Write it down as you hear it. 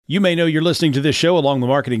You may know you're listening to this show along the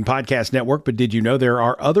Marketing Podcast Network, but did you know there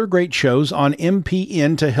are other great shows on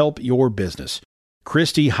MPN to help your business?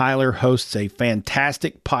 Christy Heiler hosts a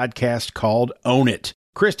fantastic podcast called Own It.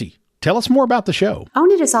 Christy, tell us more about the show.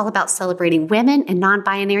 Own It is all about celebrating women and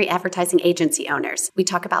non-binary advertising agency owners. We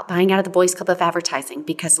talk about buying out of the Boys Club of Advertising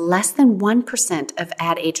because less than 1% of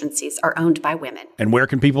ad agencies are owned by women. And where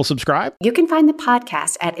can people subscribe? You can find the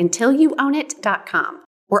podcast at untilyouownit.com.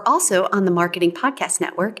 We're also on the Marketing Podcast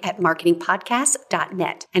Network at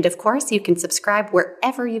marketingpodcast.net. And of course, you can subscribe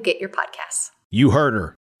wherever you get your podcasts. You heard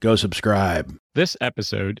her. Go subscribe. This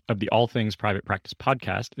episode of the All Things Private Practice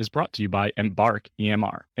podcast is brought to you by Embark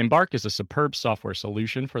EMR. Embark is a superb software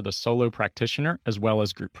solution for the solo practitioner as well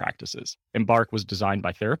as group practices. Embark was designed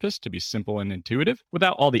by therapists to be simple and intuitive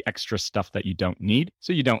without all the extra stuff that you don't need,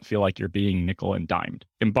 so you don't feel like you're being nickel and dimed.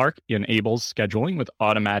 Embark enables scheduling with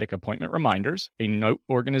automatic appointment reminders, a note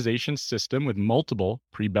organization system with multiple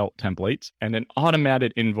pre-built templates, and an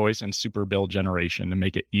automated invoice and super bill generation to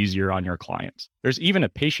make it easier on your clients. There's even a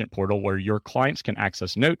patient portal where your clients can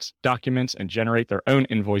access notes, documents, and generate their own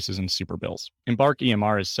invoices and super bills. Embark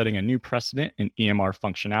EMR is setting a new precedent in EMR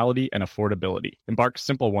functionality and affordability. Embark's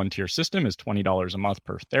simple one-tier system is $20 a month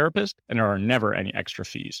per therapist, and there are never any extra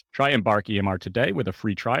fees. Try Embark EMR today with a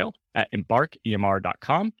free trial at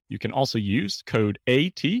embarkemr.com. You can also use code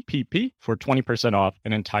ATPP for 20% off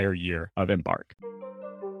an entire year of Embark.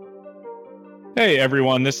 Hey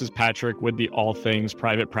everyone, this is Patrick with the All Things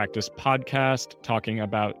Private Practice podcast, talking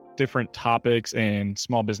about different topics in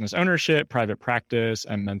small business ownership, private practice,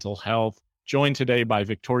 and mental health. Joined today by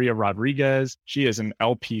Victoria Rodriguez. She is an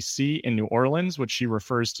LPC in New Orleans, which she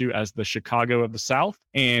refers to as the Chicago of the South,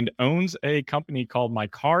 and owns a company called My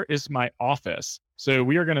Car Is My Office. So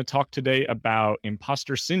we are going to talk today about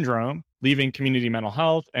imposter syndrome, leaving community mental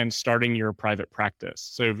health, and starting your private practice.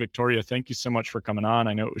 So Victoria, thank you so much for coming on.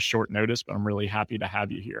 I know it was short notice, but I'm really happy to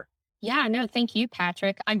have you here. Yeah, no, thank you,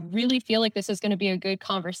 Patrick. I really feel like this is going to be a good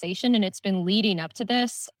conversation, and it's been leading up to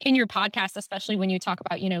this in your podcast, especially when you talk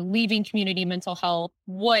about, leaving community mental health,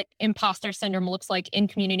 what imposter syndrome looks like in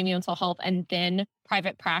community mental health, and then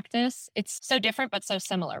private practice. It's so different, but so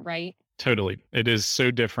similar, right? Totally. It is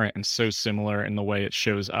so different and so similar in the way it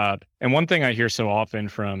shows up. And one thing I hear so often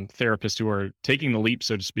from therapists who are taking the leap,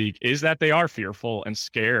 so to speak, is that they are fearful and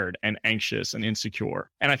scared and anxious and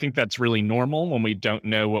insecure. And I think that's really normal when we don't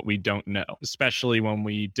know what we don't know, especially when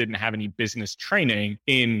we didn't have any business training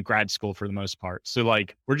in grad school for the most part. So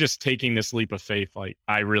we're just taking this leap of faith.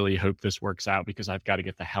 I really hope this works out because I've got to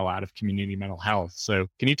get the hell out of community mental health. So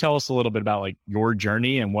can you tell us a little bit about your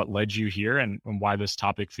journey and what led you here and why this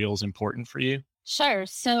topic feels important for you? Sure.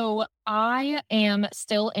 So I am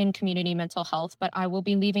still in community mental health, but I will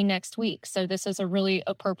be leaving next week. So this is a really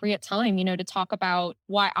appropriate time, to talk about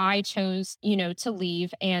why I chose, to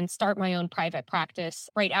leave and start my own private practice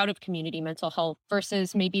right out of community mental health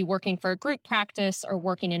versus maybe working for a group practice or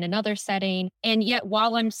working in another setting. And yet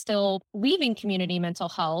while I'm still leaving community mental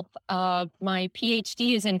health, my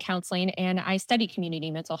PhD is in counseling and I study community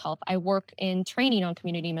mental health. I work in training on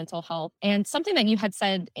community mental health. And something that you had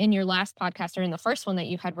said in your last podcast or in the first one that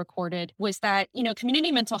you had recorded was that,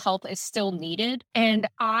 community mental health is still needed. And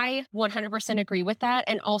I 100% agree with that.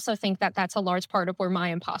 And also think that that's a large part of where my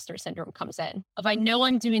imposter syndrome comes in. I know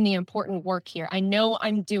I'm doing the important work here. I know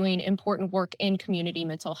I'm doing important work in community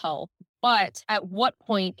mental health. But at what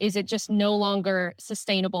point is it just no longer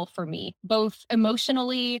sustainable for me, both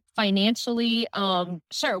emotionally, financially,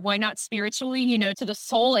 sure, why not spiritually, to the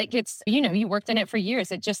soul? It gets, you worked in it for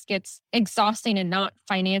years. It just gets exhausting and not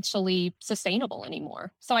financially sustainable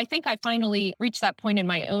anymore. So I think I finally reached that point in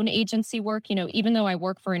my own agency work, even though I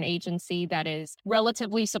work for an agency that is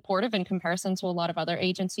relatively supportive in comparison to a lot of other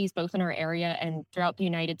agencies, both in our area and throughout the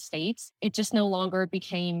United States, it just no longer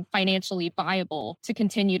became financially viable to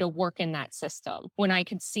continue to work in that system when I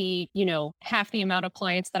could see, half the amount of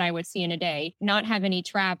clients that I would see in a day, not have any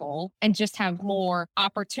travel and just have more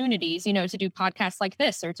opportunities, to do podcasts like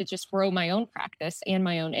this or to just grow my own practice and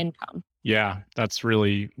my own income. Yeah, that's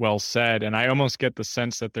really well said. And I almost get the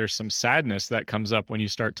sense that there's some sadness that comes up when you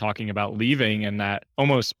start talking about leaving, and that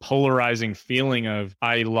almost polarizing feeling of,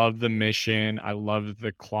 I love the mission, I love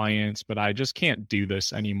the clients, but I just can't do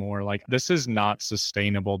this anymore. This is not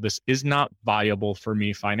sustainable. This is not viable for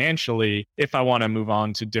me financially if I want to move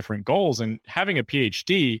on to different goals. And having a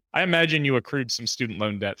PhD, I imagine you accrued some student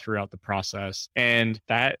loan debt throughout the process. And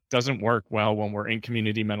that doesn't work well when we're in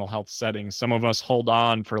community mental health settings. Some of us hold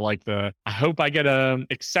on for the I hope I get a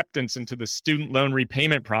acceptance into the student loan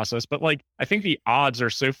repayment process. But like, I think the odds are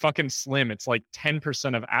so fucking slim. It's like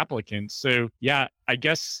 10% of applicants. So yeah, I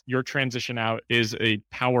guess your transition out is a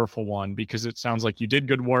powerful one because it sounds like you did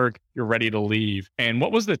good work. You're ready to leave. And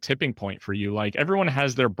what was the tipping point for you? Like everyone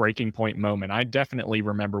has their breaking point moment. I definitely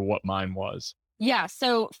remember what mine was. Yeah.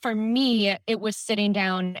 So for me, it was sitting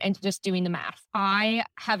down and just doing the math. I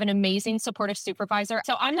have an amazing supportive supervisor.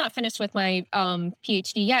 So I'm not finished with my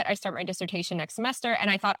PhD yet. I start my dissertation next semester. And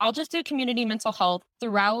I thought I'll just do community mental health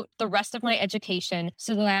throughout the rest of my education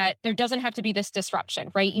so that there doesn't have to be this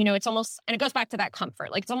disruption, right? It's almost, and it goes back to that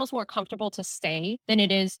comfort. Like it's almost more comfortable to stay than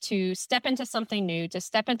it is to step into something new, to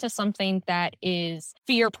step into something that is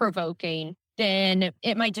fear provoking. Then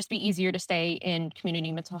it might just be easier to stay in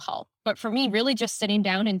community mental health. But for me, really just sitting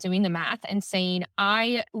down and doing the math and saying,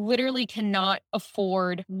 I literally cannot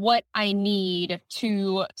afford what I need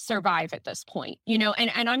to survive at this point,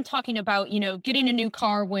 and I'm talking about, getting a new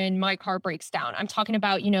car when my car breaks down. I'm talking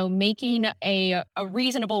about, making a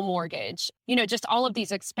reasonable mortgage, just all of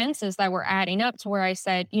these expenses that were adding up to where I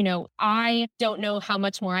said, I don't know how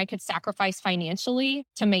much more I could sacrifice financially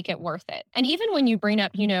to make it worth it. And even when you bring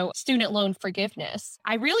up, student loan forgiveness,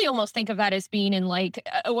 I really almost think of that as being in like,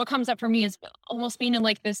 what comes up for me is almost being in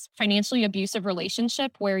like this financially abusive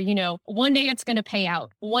relationship where, one day it's going to pay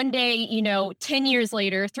out. One day, 10 years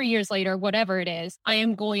later, 3 years later, whatever it is, I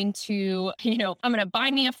am going to, I'm going to buy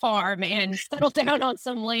me a farm and settle down on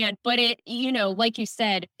some land. But it, like you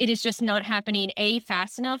said, it is just not happening, A,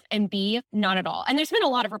 fast enough, and B, not at all. And there's been a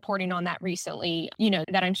lot of reporting on that recently,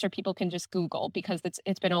 that I'm sure people can just Google because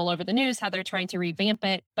it's been all over the news how they're trying to revamp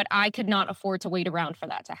it. But I could not afford to wait around for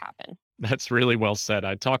that to happen. That's really well said.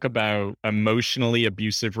 I talk about emotionally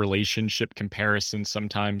abusive relationship comparisons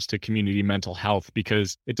sometimes to community mental health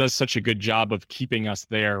because it does such a good job of keeping us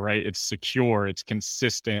there, right? It's secure, it's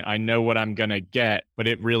consistent. I know what I'm going to get, but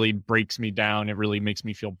it really breaks me down. It really makes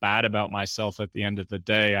me feel bad about myself at the end of the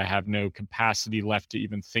day. I have no capacity left to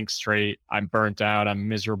even think straight. I'm burnt out. I'm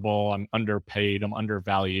miserable. I'm underpaid. I'm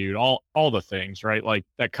undervalued. All the things, right? Like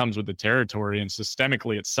that comes with the territory. And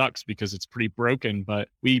systemically, it sucks because it's pretty broken, but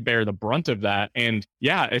we bear the brunt of that. And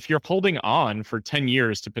yeah, if you're holding on for 10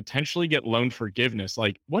 years to potentially get loan forgiveness,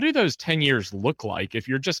 like what do those 10 years look like if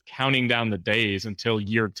you're just counting down the days until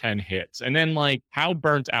year 10 hits? And then like, how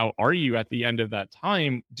burnt out are you at the end of that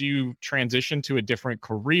time? Do you transition to a different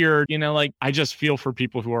career? Like I just feel for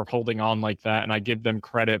people who are holding on like that and I give them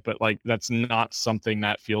credit, but like, that's not something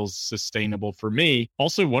that feels sustainable for me.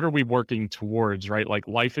 Also, what are we working towards, right? Like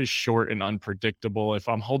life is short and unpredictable. If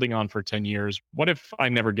I'm holding on for 10 years, what if I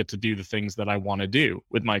never get to do the things that I want to do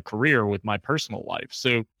with my career, with my personal life?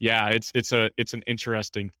 So yeah, it's an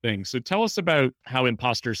interesting thing. So tell us about how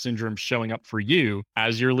imposter syndrome is showing up for you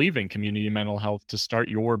as you're leaving community mental health to start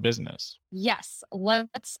your business. Yes,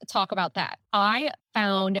 let's talk about that. I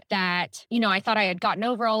found that, I thought I had gotten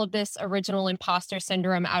over all of this original imposter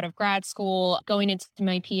syndrome out of grad school, going into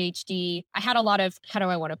my PhD. I had a lot of, how do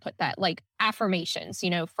I want to put that? Like affirmations,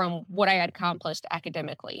 from what I had accomplished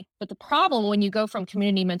academically. But the problem when you go from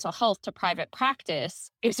community mental health to private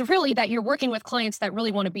practice is really that you're working with clients that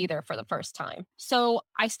really want to be there for the first time. So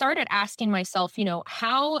I started asking myself,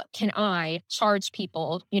 how can I charge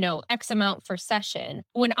people, X amount for session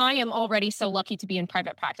when I am already so lucky to be in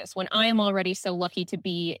private practice, when I am already so lucky to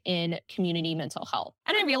be in community mental health?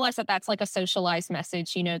 And I realized that that's like a socialized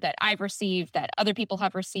message, that I've received, that other people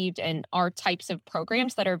have received, and are types of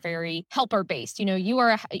programs that are very helpful helper-based.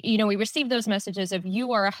 We receive those messages of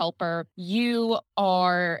you are a helper, you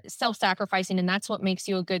are self-sacrificing, and that's what makes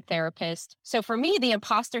you a good therapist. So for me, the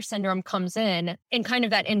imposter syndrome comes in kind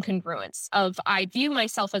of that incongruence of I view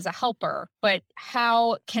myself as a helper, but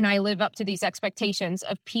how can I live up to these expectations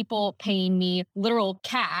of people paying me literal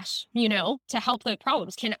cash, to help their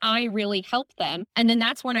problems? Can I really help them? And then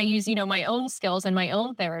that's when I use, my own skills and my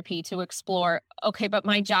own therapy to explore, okay, but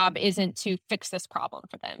my job isn't to fix this problem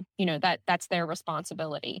for them. That's their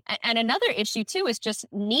responsibility. And another issue too is just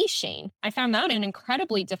niching. I found that an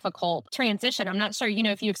incredibly difficult transition. I'm not sure,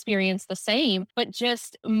 if you experienced the same, but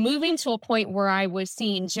just moving to a point where I was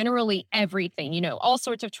seeing generally everything, all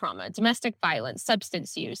sorts of trauma, domestic violence,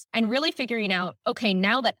 substance use, and really figuring out, okay,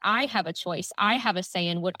 now that I have a choice, I have a say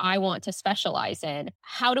in what I want to specialize in,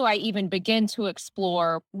 how do I even begin to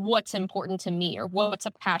explore what's important to me or what's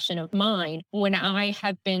a passion of mine when I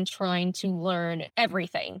have been trying to learn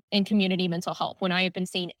everything in community mental health, when I have been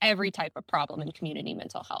seeing every type of problem in community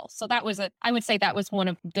mental health. So I would say that was one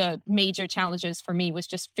of the major challenges for me, was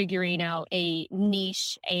just figuring out a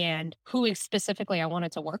niche and who specifically I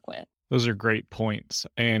wanted to work with. Those are great points.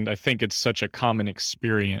 And I think it's such a common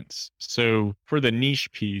experience. So for the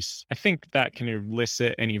niche piece, I think that can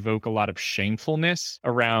elicit and evoke a lot of shamefulness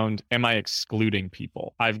around, am I excluding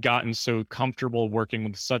people? I've gotten so comfortable working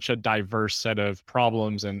with such a diverse set of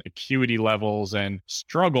problems and acuity levels and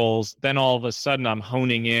struggles. Then all of a sudden I'm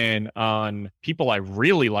honing in on people I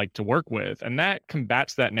really like to work with. And that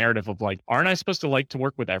combats that narrative of like, aren't I supposed to like to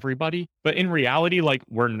work with everybody? But in reality, like,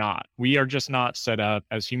 we're not. We are just not set up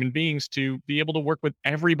as human beings to be able to work with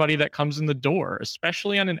everybody that comes in the door,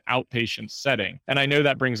 especially on an outpatient setting. And I know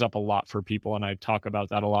that brings up a lot for people. And I talk about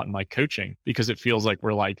that a lot in my coaching because it feels like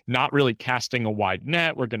we're like not really casting a wide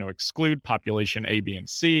net. We're going to exclude population A, B, and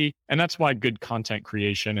C. And that's why good content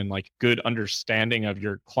creation and like good understanding of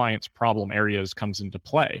your client's problem areas comes into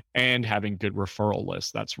play, and having good referral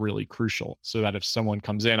lists. That's really crucial. So that if someone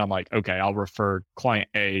comes in, I'm like, okay, I'll refer client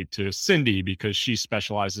A to Cindy because she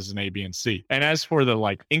specializes in A, B, and C. And as for the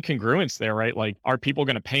like incongruence there, right? Like, are people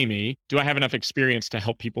going to pay me? Do I have enough experience to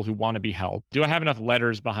help people who want to be helped? Do I have enough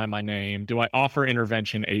letters behind my name? Do I offer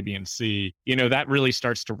intervention A, B, and C? You know, that really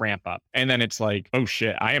starts to ramp up. And then it's like, oh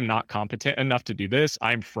shit, I am not competent enough to do this.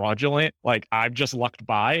 I'm fraudulent. Like, I've just lucked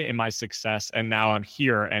by in my success. And now I'm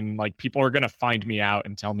here. And like, people are going to find me out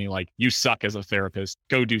and tell me like, you suck as a therapist,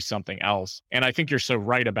 go do something else. And I think you're so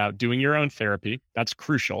right about doing your own therapy. That's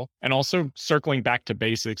crucial. And also circling back to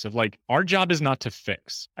basics of like, our job is not to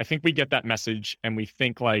fix. I think we get that message and we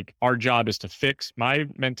think like our job is to fix. My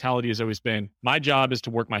mentality has always been, my job is to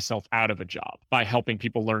work myself out of a job by helping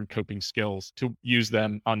people learn coping skills to use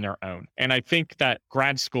them on their own. And I think that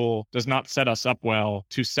grad school does not set us up well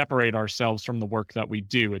to separate ourselves from the work that we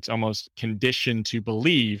do. It's almost conditioned to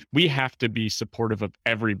believe we have to be supportive of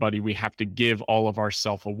everybody. We have to give all of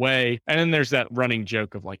ourself away. And then there's that running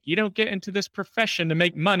joke of like, you don't get into this profession to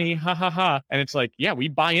make money, ha ha ha. And it's like, yeah, we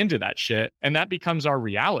buy into that shit. And that becomes our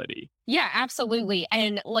reality. Yeah, absolutely.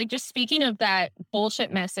 And like, just speaking of that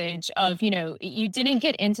bullshit message of, you didn't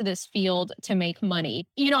get into this field to make money.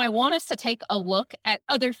 I want us to take a look at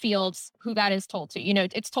other fields who that is told to.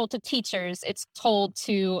 It's told to teachers, it's told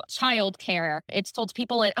to childcare, it's told to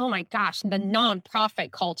people in, oh my gosh, the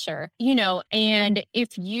nonprofit culture, and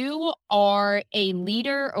if you are a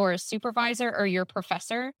leader or a supervisor or your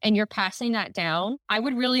professor and you're passing that down, I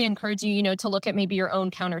would really encourage you, to look at maybe your own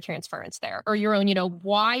countertransference there, or your own,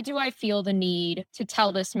 why do I feel the need to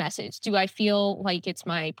tell this message? Do I feel like it's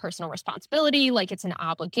my personal responsibility, like it's an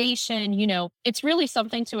obligation? It's really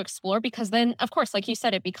something to explore, because then, of course, like you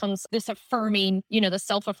said, it becomes this affirming, the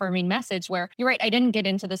self-affirming message where you're right, I didn't get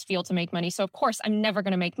into this field to make money. So of course, I'm never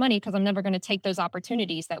going to make money because I'm never going to take those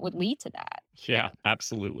opportunities that would lead to that. Yeah,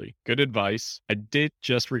 absolutely. Good advice. I did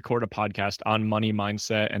just record a podcast on money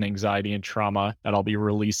mindset and anxiety and trauma that I'll be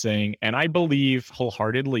releasing. And I believe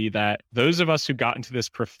wholeheartedly that those of us who got into this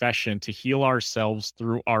profession to heal ourselves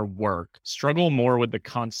through our work struggle more with the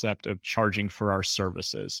concept of charging for our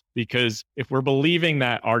services. Because if we're believing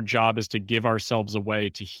that our job is to give ourselves away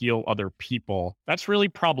to heal other people, that's really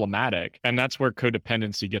problematic. And that's where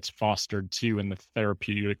codependency gets fostered too in the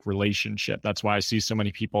therapeutic relationship. That's why I see so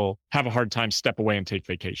many people have a hard time step away and take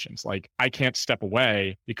vacations. Like, I can't step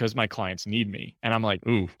away because my clients need me. And I'm like,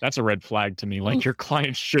 ooh, that's a red flag to me. Like, your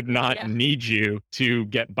clients should not need you to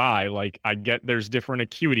get by. Like, I get there's different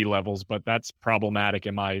acuity levels, but that's problematic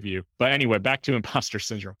in my view. But anyway, back to imposter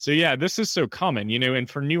syndrome. So yeah, this is so common, and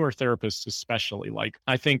for newer therapists especially. Like,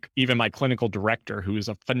 I think even my clinical director, who is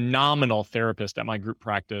a phenomenal therapist at my group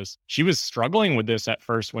practice, she was struggling with this at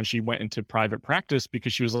first when she went into private practice,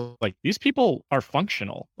 because she was like, these people are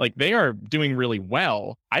functional. Like, they are doing really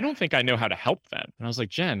well. I don't think I know how to help them. And I was like,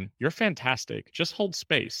 Jen, you're fantastic. Just hold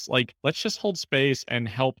space. Like, let's just hold space and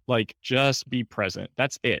help, like, just be present.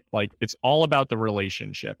 That's it. Like, it's all about the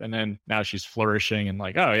relationship. And then now she's flourishing and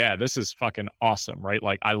like, oh yeah, this is fucking awesome, right?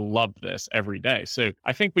 Like, I love this every day. So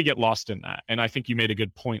I think we get lost in that. And I think you made a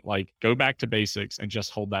good point, like, go back to basics and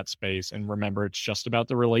just hold that space. And remember, it's just about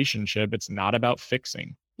the relationship. It's not about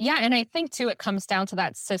fixing. Yeah. And I think too, it comes down to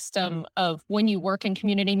that system of when you work in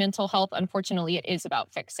community mental health, unfortunately, it is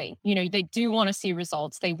about fixing. They do want to see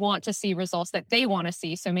results. They want to see results that they want to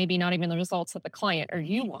see. So maybe not even the results that the client or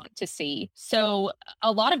you want to see. So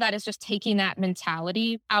a lot of that is just taking that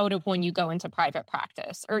mentality out of when you go into private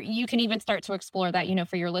practice. Or you can even start to explore that,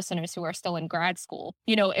 for your listeners who are still in grad school,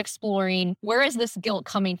 exploring, where is this guilt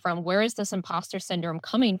coming from? Where is this imposter syndrome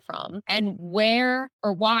coming from? And where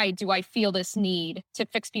or why do I feel this need to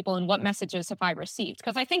fix text people and what messages have I received?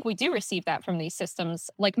 Because I think we do receive that from these systems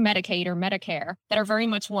like Medicaid or Medicare that are very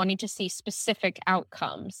much wanting to see specific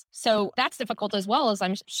outcomes. So that's difficult, as well as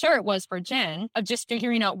I'm sure it was for Jen, of just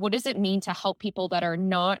figuring out what does it mean to help people that are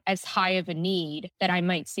not as high of a need that I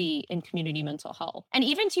might see in community mental health. And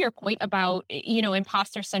even to your point about,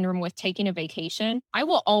 imposter syndrome with taking a vacation, I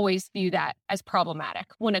will always view that as problematic.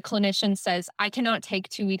 When a clinician says, I cannot take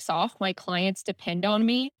 2 weeks off, my clients depend on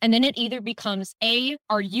me. And then it either becomes A,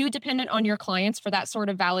 are you dependent on your clients for that sort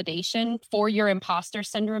of validation for your imposter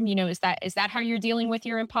syndrome? Is that how you're dealing with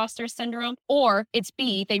your imposter syndrome? Or it's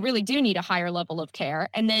B, they really do need a higher level of care.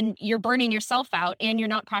 And then you're burning yourself out and you're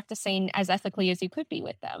not practicing as ethically as you could be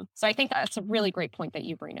with them. So I think that's a really great point that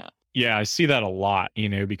you bring up. Yeah, I see that a lot,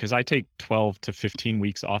 because I take 12 to 15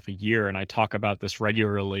 weeks off a year and I talk about this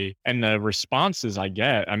regularly. And the responses I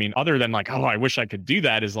get, other than like, oh, I wish I could do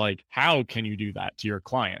that, is like, how can you do that to your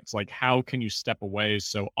clients? Like, how can you step away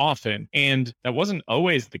so often? And that wasn't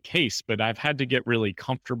always the case, but I've had to get really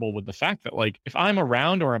comfortable with the fact that, like, if I'm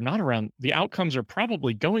around or I'm not around, the outcomes are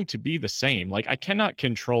probably going to be the same. Like, I cannot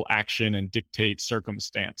control action and dictate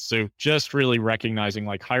circumstance. So just really recognizing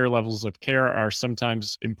like higher levels of care are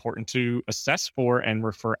sometimes important to assess for and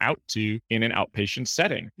refer out to in an outpatient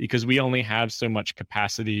setting, because we only have so much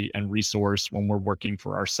capacity and resource when we're working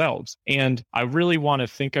for ourselves. And I really want to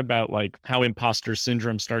think about like how imposter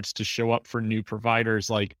syndrome starts to show up for new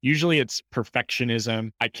providers. Like, usually it's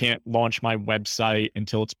perfectionism. I can't launch my website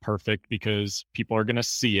until it's perfect because people are going to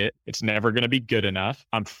see it. It's never going to be good enough.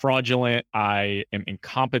 I'm fraudulent. I am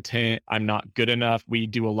incompetent. I'm not good enough. We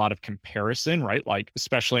do a lot of comparison, right? Like,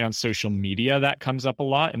 especially on social media, that comes up a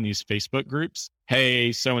lot in these Facebook groups.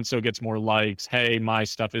 Hey, so-and-so gets more likes. Hey, my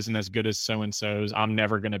stuff isn't as good as so-and-so's. I'm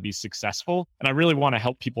never going to be successful. And I really want to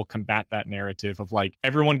help people combat that narrative of like,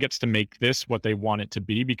 everyone gets to make this what they want it to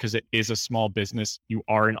be, because it is a small business. You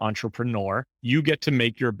are an entrepreneur. You get to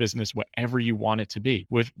make your business whatever you want it to be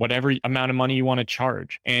with whatever amount of money you want to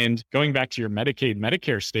charge. And going back to your Medicaid,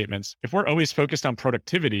 Medicare statements, if we're always focused on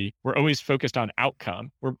productivity, we're always focused on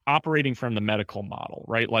outcome. We're operating from the medical model,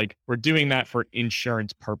 right? Like, we're doing that for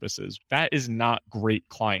insurance purposes. That is not great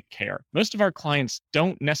client care. Most of our clients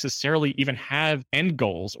don't necessarily even have end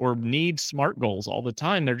goals or need SMART goals all the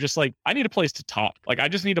time. They're just like, I need a place to talk. Like, I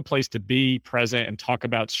just need a place to be present and talk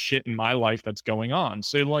about shit in my life that's going on.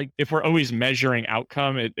 So like, if we're always measuring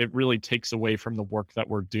outcome, it really takes away from the work that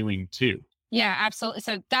we're doing too. Yeah, absolutely.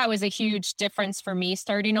 So that was a huge difference for me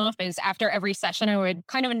starting off, is after every session, I would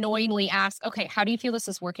kind of annoyingly ask, okay, how do you feel this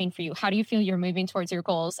is working for you? How do you feel you're moving towards your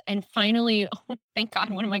goals? And finally, thank God,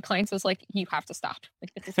 one of my clients was like, you have to stop.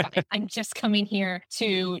 Like, this is fine. I'm just coming here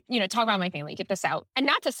to, talk about my family, get this out. And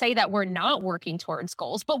not to say that we're not working towards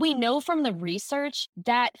goals, but we know from the research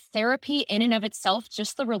that therapy in and of itself,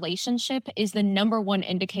 just the relationship, is the number one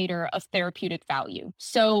indicator of therapeutic value.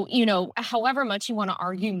 So, however much you want to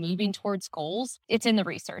argue moving towards goals, it's in the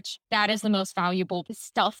research. That is the most valuable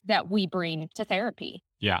stuff that we bring to therapy.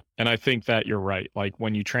 Yeah. And I think that you're right. Like,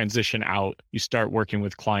 when you transition out, you start working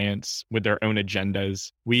with clients with their own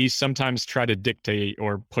agendas. We sometimes try to dictate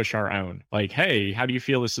or push our own. Like, hey, how do you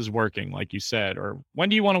feel this is working? Like you said, or when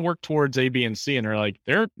do you want to work towards A, B, and C? And they're like,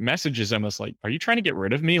 their message is almost like, are you trying to get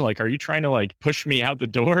rid of me? Like, are you trying to like push me out the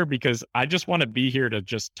door? Because I just want to be here to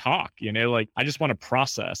just talk, like, I just want to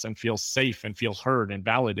process and feel safe and feel heard and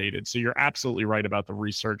validated. So you're absolutely right about the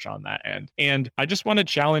research on that end. And I just want to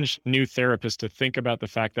challenge new therapists to think about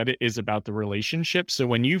the fact that it is about the relationship. So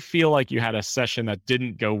when you feel like you had a session that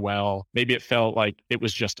didn't go well, maybe it felt like it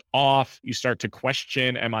was just off, you start to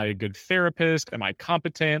question, am I a good therapist? Am I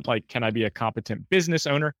competent? Like, can I be a competent business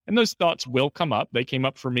owner? And those thoughts will come up. They came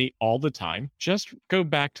up for me all the time. Just go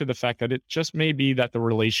back to the fact that it just may be that the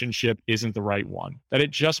relationship isn't the right one, that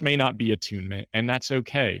it just may not be attunement. And that's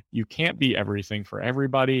okay. You can't be everything for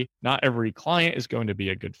everybody. Not every client is going to be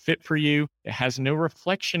a good fit for you. It has no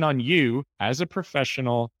reflection on you as a professional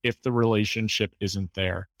if the relationship isn't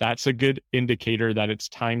there. That's a good indicator that it's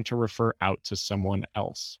time to refer out to someone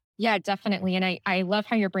else. Yeah, definitely. And I love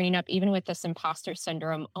how you're bringing up, even with this imposter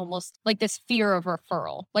syndrome, almost like this fear of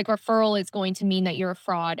referral. Like, referral is going to mean that you're a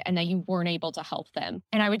fraud and that you weren't able to help them.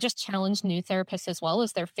 And I would just challenge new therapists as well,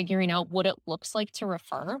 as they're figuring out what it looks like to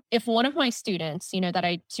refer. If one of my students, that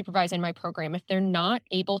I supervise in my program, if they're not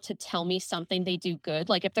able to tell me something they do good,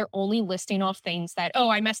 like if they're only listing off things that, oh,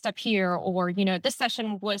 I messed up here, or, this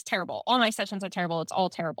session was terrible. All my sessions are terrible. It's all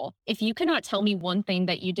terrible. If you cannot tell me one thing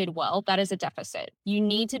that you did well, that is a deficit. You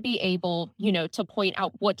need to be be able, to point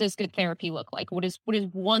out, what does good therapy look like? What is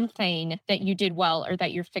one thing that you did well or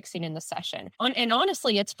that you're fixing in the session? And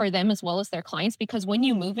honestly, it's for them as well as their clients, because when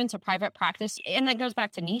you move into private practice, and that goes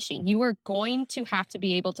back to niching, you are going to have to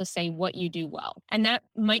be able to say what you do well. And that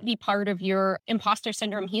might be part of your imposter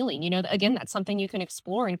syndrome healing. Again, that's something you can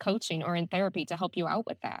explore in coaching or in therapy to help you out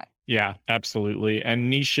with that. Yeah, absolutely.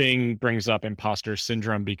 And niching brings up imposter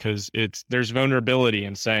syndrome because there's vulnerability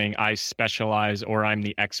in saying I specialize or I'm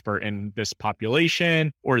the expert in this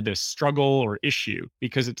population or this struggle or issue,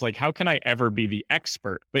 because it's like, how can I ever be the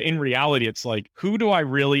expert? But in reality, it's like, who do I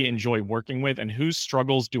really enjoy working with and whose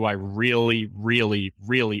struggles do I really, really,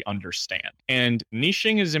 really understand? And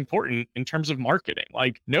niching is important in terms of marketing.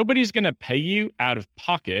 Like, nobody's going to pay you out of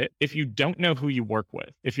pocket if you don't know who you work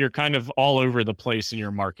with, if you're kind of all over the place in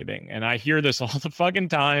your marketing. And I hear this all the fucking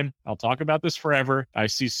time. I'll talk about this forever. I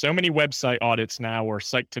see so many website audits now or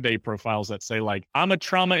Psych Today profiles that say like, I'm a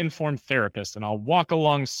trauma-informed therapist and I'll walk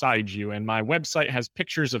alongside you. And my website has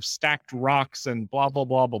pictures of stacked rocks and blah, blah,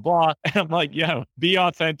 blah, blah, blah. And I'm like, yo, be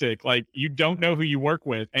authentic. Like, you don't know who you work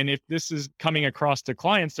with. And if this is coming across to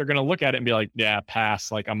clients, they're going to look at it and be like, yeah,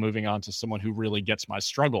 pass. Like, I'm moving on to someone who really gets my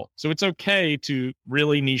struggle. So it's okay to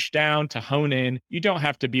really niche down, to hone in. You don't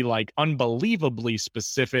have to be like unbelievably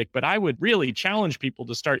specific, but I would really challenge people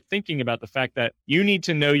to start thinking about the fact that you need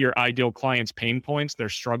to know your ideal client's pain points, their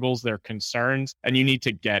struggles, their concerns, and you need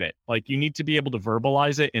to get it. Like, you need to be able to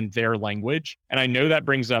verbalize it in their language. And I know that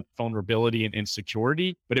brings up vulnerability and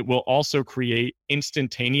insecurity, but it will also create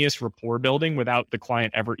instantaneous rapport building without the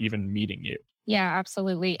client ever even meeting you. Yeah,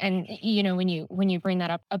 absolutely. And when you bring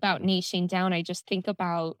that up about niching down, I just think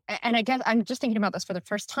about, and I guess I'm just thinking about this for the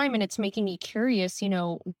first time, and it's making me curious,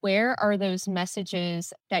 where are those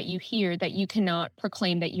messages that you hear that you cannot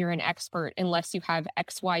proclaim that you're an expert unless you have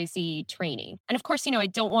XYZ training? And of course, I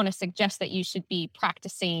don't want to suggest that you should be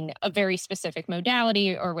practicing a very specific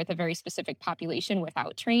modality or with a very specific population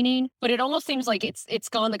without training, but it almost seems like it's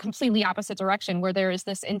gone the completely opposite direction, where there is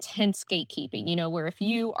this intense gatekeeping, where if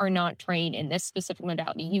you are not trained in this specific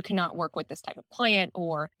modality, you cannot work with this type of client.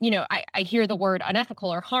 Or, I hear the word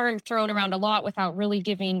unethical or harm thrown around a lot without really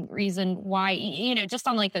giving reason why, just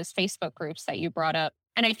on like those Facebook groups that you brought up.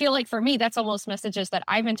 And I feel like for me, that's almost messages that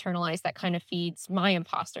I've internalized that kind of feeds my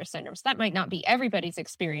imposter syndrome. So that might not be everybody's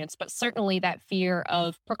experience, but certainly that fear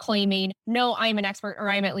of proclaiming, no, I'm an expert, or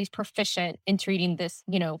I'm at least proficient in treating this,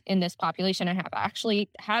 in this population. I have actually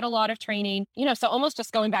had a lot of training, so almost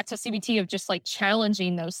just going back to CBT of just like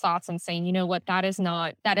challenging those thoughts and saying, you know what, that is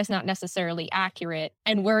not necessarily accurate.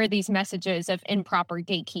 And where are these messages of improper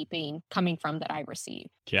gatekeeping coming from that I receive?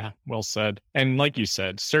 Yeah, well said. And like you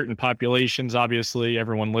said, certain populations, obviously,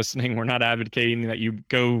 everyone listening, we're not advocating that you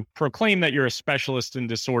go proclaim that you're a specialist in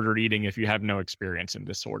disordered eating if you have no experience in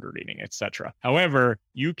disordered eating, etc. However,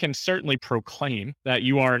 you can certainly proclaim that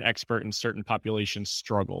you are an expert in certain population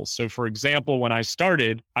struggles. So for example, when I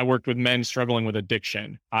started, I worked with men struggling with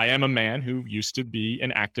addiction. I am a man who used to be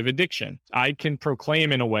in active addiction. I can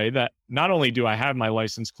proclaim in a way that not only do I have my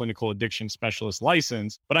licensed clinical addiction specialist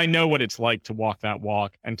license, but I know what it's like to walk that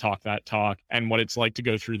walk and talk that talk and what it's like to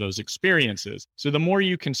go through those experiences. So the more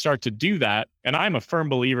you can start to do that, and I'm a firm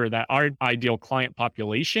believer that our ideal client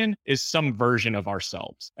population is some version of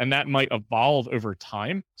ourselves, and that might evolve over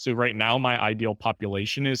time. So right now, my ideal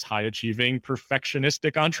population is high achieving,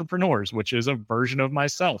 perfectionistic entrepreneurs, which is a version of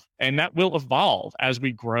myself. And that will evolve as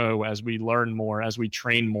we grow, as we learn more, as we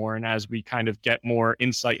train more, and as we kind of get more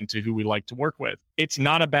insight into who we like to work with. It's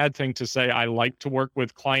not a bad thing to say, I like to work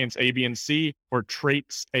with clients A, B, and C, or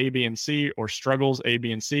traits A, B, and C, or struggles A,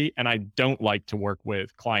 B, and C, and I don't like to work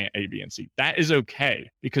with client A, B, and C. That is okay,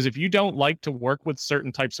 because if you don't like to work with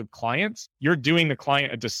certain types of clients, you're doing the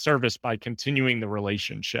client a disservice by continuing the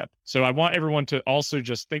relationship. So I want everyone to also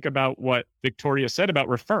just think about what Victoria said about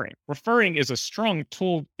referring. Referring is a strong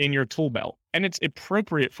tool in your tool belt. And it's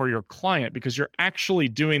appropriate for your client because you're actually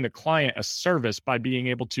doing the client a service by being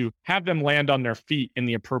able to have them land on their feet in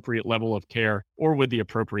the appropriate level of care or with the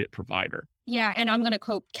appropriate provider. Yeah. And I'm going to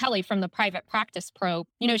quote Kelly from the Private Practice Pro.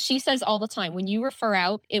 She says all the time, when you refer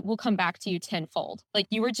out, it will come back to you tenfold. Like,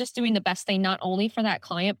 you are just doing the best thing, not only for that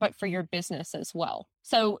client, but for your business as well.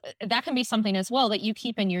 So that can be something as well that you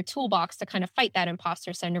keep in your toolbox to kind of fight that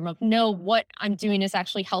imposter syndrome of, no, what I'm doing is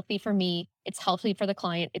actually healthy for me. It's healthy for the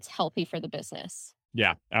client. It's healthy for the business.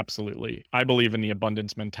 Yeah, absolutely. I believe in the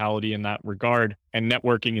abundance mentality in that regard. And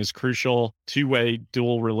networking is crucial. Two-way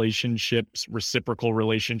dual relationships, reciprocal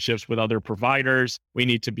relationships with other providers. We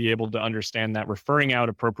need to be able to understand that referring out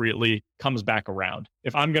appropriately comes back around.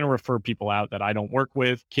 If I'm going to refer people out that I don't work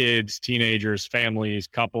with, kids, teenagers, families,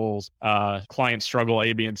 couples, clients struggle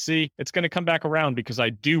A, B, and C, it's going to come back around because I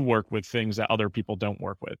do work with things that other people don't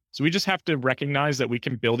work with. So we just have to recognize that we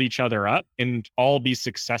can build each other up and all be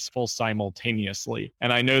successful simultaneously.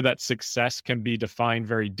 And I know that success can be defined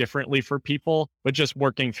very differently for people, but just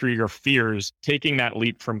working through your fears, taking that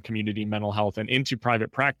leap from community mental health and into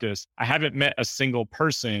private practice, I haven't met a single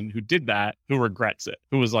person who did that who regrets it,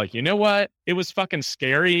 who was like, you know what? It was fucking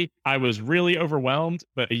scary. I was really overwhelmed,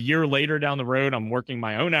 but a year later down the road, I'm working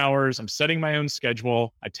my own hours. I'm setting my own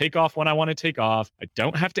schedule. I take off when I want to take off. I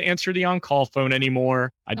don't have to answer the on-call phone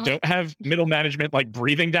anymore. I don't have middle management like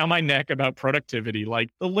breathing down my neck about productivity. Like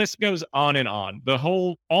the list goes on and on.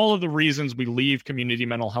 All of the reasons we leave community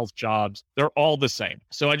mental health jobs, they're all the same.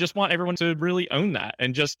 So I just want everyone to really own that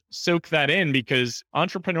and just soak that in, because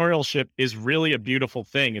entrepreneurship is really a beautiful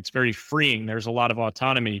thing. It's very freeing. There's a lot of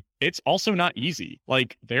autonomy. It's also not easy.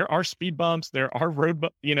 Like there are speed bumps, there are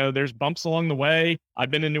there's bumps along the way.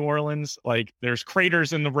 I've been in New Orleans, like there's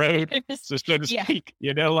craters in the road, so to speak,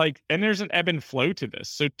 and there's an ebb and flow to this.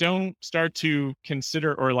 So don't start to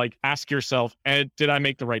consider or like ask yourself, did I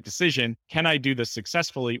make the right decision? Can I do this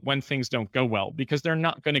successfully when things don't go well? Because they're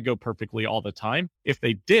not going to go perfectly all the time. If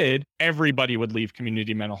they did, everybody would leave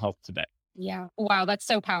community mental health today. Yeah. Wow. That's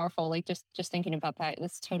so powerful. Like just thinking about that,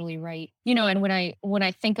 that's totally right. And when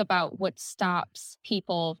I think about what stops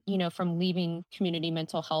people, from leaving community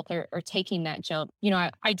mental health or taking that jump,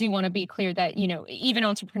 I do want to be clear that, even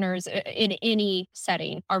entrepreneurs in any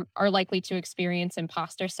setting are likely to experience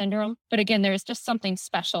imposter syndrome. But again, there's just something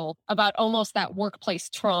special about almost that workplace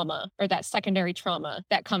trauma or that secondary trauma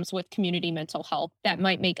that comes with community mental health that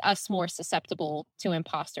might make us more susceptible to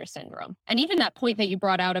imposter syndrome. And even that point that you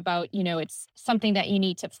brought out about, it's something that you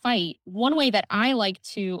need to fight. One way that I like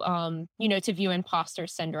to, to view imposter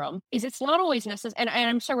syndrome is it's not always necessary. And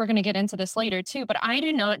I'm sure we're going to get into this later too, but I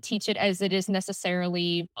do not teach it as it is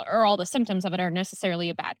necessarily, or all the symptoms of it are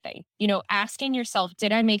necessarily a bad thing. Asking yourself,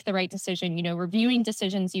 did I make the right decision? Reviewing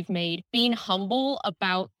decisions you've made, being humble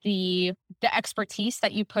about the expertise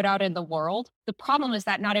that you put out in the world. The problem is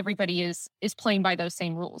that not everybody is playing by those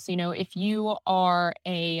same rules. If you are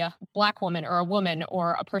a Black woman or a woman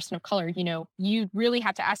or a person of color, you really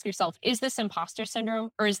have to ask yourself, is this imposter syndrome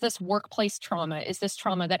or is this workplace trauma? Is this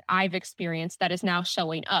trauma that I've experienced that is now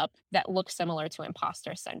showing up that looks similar to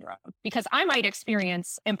imposter syndrome? Because I might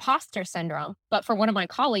experience imposter syndrome, but for one of my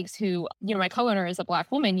colleagues who, my co-owner is a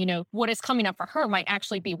Black woman, what is coming up for her might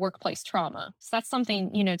actually be workplace trauma. So that's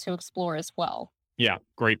something, to explore as well. Yeah,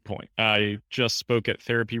 great point. I just spoke at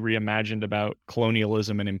Therapy Reimagined about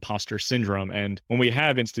colonialism and imposter syndrome. And when we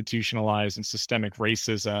have institutionalized and systemic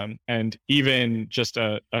racism, and even just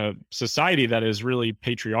a society that is really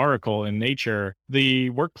patriarchal in nature,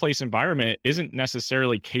 the workplace environment isn't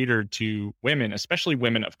necessarily catered to women, especially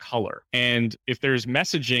women of color. And if there's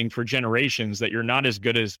messaging for generations that you're not as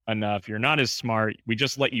good as enough, you're not as smart, we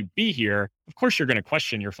just let you be here, of course you're going to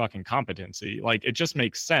question your fucking competency. Like it just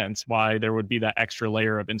makes sense why there would be that extra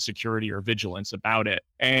layer of insecurity or vigilance about it.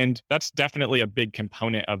 And that's definitely a big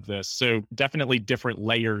component of this. So definitely different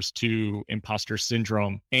layers to imposter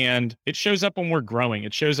syndrome. And it shows up when we're growing.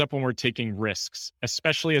 It shows up when we're taking risks,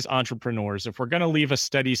 especially as entrepreneurs. If we're going to leave a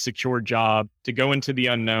steady, secure job to go into the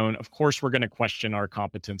unknown, of course, we're going to question our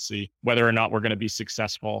competency, whether or not we're going to be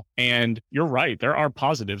successful. And you're right. There are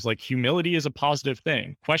positives. Like humility is a positive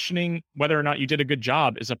thing. Questioning whether or not you did a good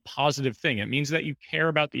job is a positive thing. It means that you care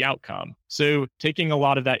about the outcome. So taking a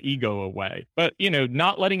lot of that ego away, but,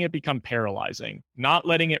 not letting it become paralyzing, not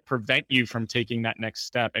letting it prevent you from taking that next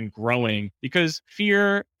step and growing, because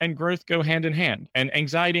fear and growth go hand in hand, and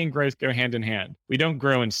anxiety and growth go hand in hand. We don't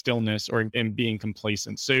grow in stillness or in being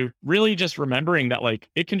complacent. So really just remembering that like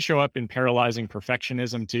it can show up in paralyzing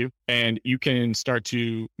perfectionism too. And you can start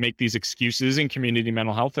to make these excuses in community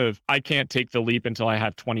mental health of, I can't take the leap until I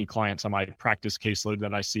have 20 clients on my practice caseload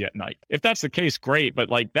that I see at night. If that's the case, great. But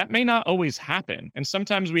like that may not always happen. And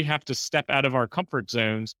sometimes we have to step out of our comfort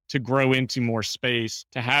zones to grow into more space,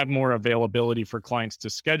 to have more availability for clients to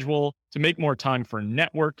schedule, to make more time for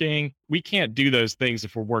networking, we can't do those things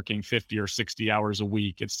if we're working 50 or 60 hours a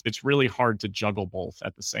week. It's really hard to juggle both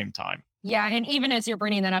at the same time. Yeah. And even as you're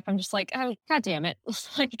bringing that up, I'm just like, oh, God damn it.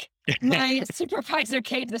 Like my supervisor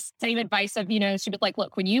gave the same advice of, she was like,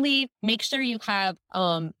 look, when you leave, make sure you have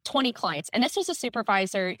 20 clients. And this was a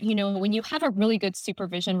supervisor, when you have a really good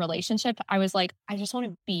supervision relationship, I was like, I just want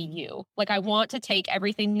to be you. Like, I want to take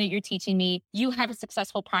everything that you're teaching me. You have a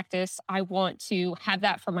successful practice. I want to have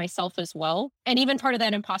that for myself as well. And even part of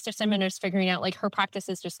that imposter syndrome is figuring out like her practice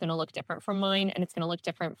is just going to look different from mine, and it's going to look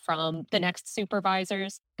different from the next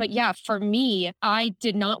supervisors. But yeah, for me, I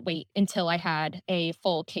did not wait until I had a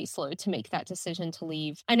full caseload to make that decision to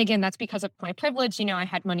leave. And again, that's because of my privilege. I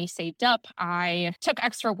had money saved up. I took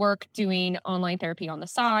extra work doing online therapy on the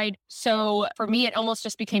side. So for me, it almost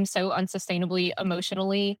just became so unsustainably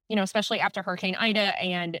emotionally, especially after Hurricane Ida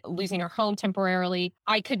and losing our home temporarily.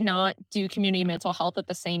 I could not do community mental health at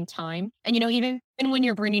the same time. And, even when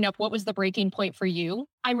you're bringing up what was the breaking point for you,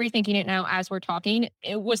 I'm rethinking it now as we're talking.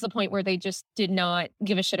 It was the point where they just did not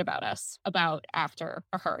give a shit about us about after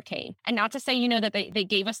a hurricane. And not to say, that they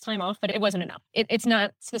gave us time off, but it wasn't enough. It's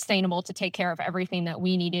not sustainable to take care of everything that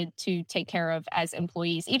we needed to take care of as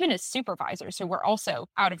employees, even as supervisors who were also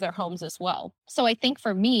out of their homes as well. So I think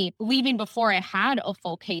for me, leaving before I had a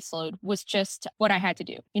full caseload was just what I had to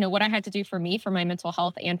do. What I had to do for me, for my mental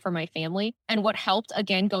health and for my family. And what helped,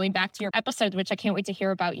 again, going back to your episode, which I can't wait to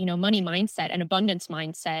hear about, money mindset and abundance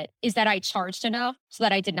mindset, is that I charged enough so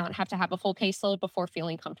that I did not have to have a full caseload before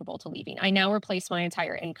feeling comfortable to leaving. I now replace my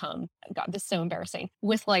entire income. God, this is so embarrassing.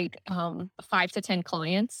 With like 5 to 10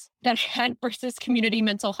 clients that I had versus community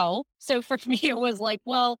mental health. So for me, it was like,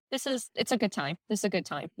 well, it's a good time. This is a good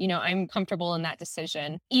time. I'm comfortable in that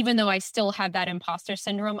decision. Even though I still have that imposter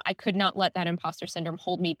syndrome, I could not let that imposter syndrome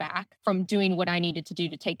hold me back from doing what I needed to do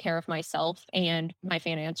to take care of myself and my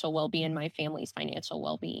financial well-being, my family's financial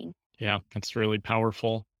well-being. Yeah, that's really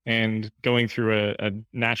powerful. And going through a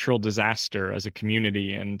natural disaster as a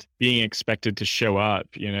community and being expected to show up,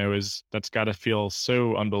 that's got to feel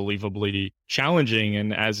so unbelievably challenging,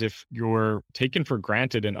 and as if you're taken for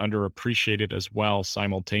granted and underappreciated as well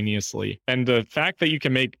simultaneously. And the fact that you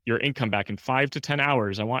can make your income back in 5 to 10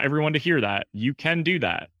 hours, I want everyone to hear that. You can do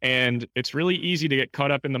that. And it's really easy to get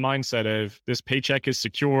caught up in the mindset of this paycheck is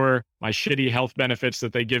secure, my shitty health benefits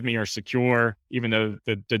that they give me are secure, even though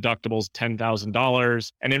the deductible's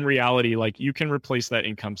 $10,000. And in reality, like, you can replace that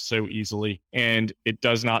income so easily. And it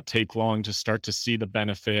does not take long to start to see the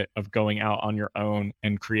benefit of going out on your own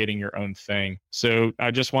and creating your own thing. So I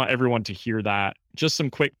just want everyone to hear that. Just some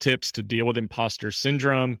quick tips to deal with imposter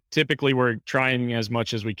syndrome. Typically, we're trying as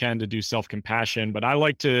much as we can to do self-compassion, but I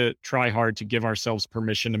like to try hard to give ourselves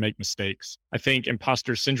permission to make mistakes. I think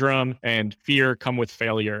imposter syndrome and fear come with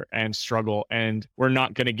failure and struggle, and we're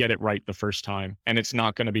not going to get it right the first time, and it's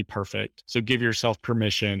not going to be perfect. So give yourself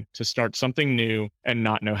permission to start something new and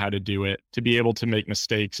not know how to do it, to be able to make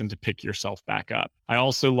mistakes and to pick yourself back up. I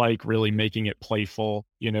also like really making it playful,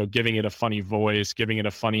 giving it a funny voice, giving it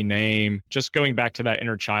a funny name, just going back to that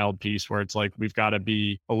inner child piece where it's like, we've got to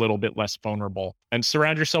be a little bit less vulnerable, and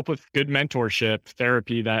surround yourself with good mentorship,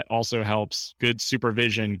 therapy that also helps, good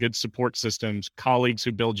supervision, good support systems, colleagues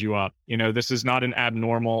who build you up. This is not an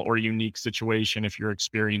abnormal or unique situation if you're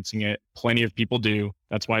experiencing it. Plenty of people do.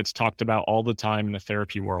 That's why it's talked about all the time in the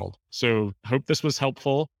therapy world. So hope this was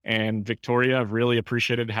helpful. And Victoria, I've really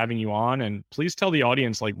appreciated having you on. And please tell the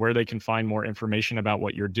audience where they can find more information about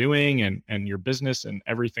what you're doing and your business and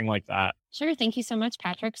everything like that. Sure. Thank you so much,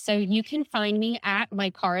 Patrick. So you can find me at My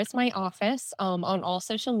Car is My Office on all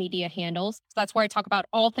social media handles. So that's where I talk about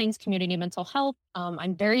all things community mental health.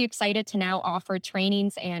 I'm very excited to now offer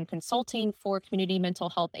trainings and consulting for community mental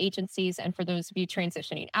health agencies and for those of you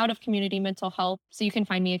transitioning out of community mental health. So you can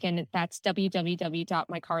find me again. That's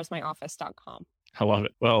www.mycarismyoffice.com. I love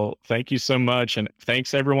it. Well, thank you so much. And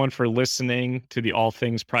thanks everyone for listening to the All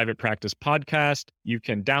Things Private Practice podcast. You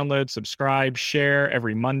can download, subscribe, share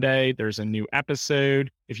every Monday. There's a new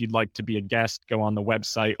episode. If you'd like to be a guest, go on the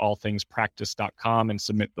website, allthingspractice.com, and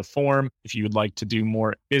submit the form. If you would like to do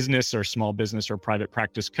more business or small business or private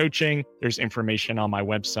practice coaching, there's information on my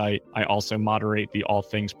website. I also moderate the All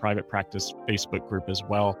Things Private Practice Facebook group as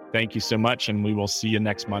well. Thank you so much, and we will see you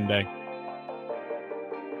next Monday.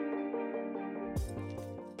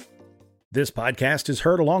 This podcast is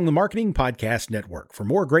heard along the Marketing Podcast Network. For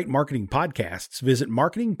more great marketing podcasts, visit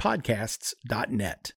marketingpodcasts.net.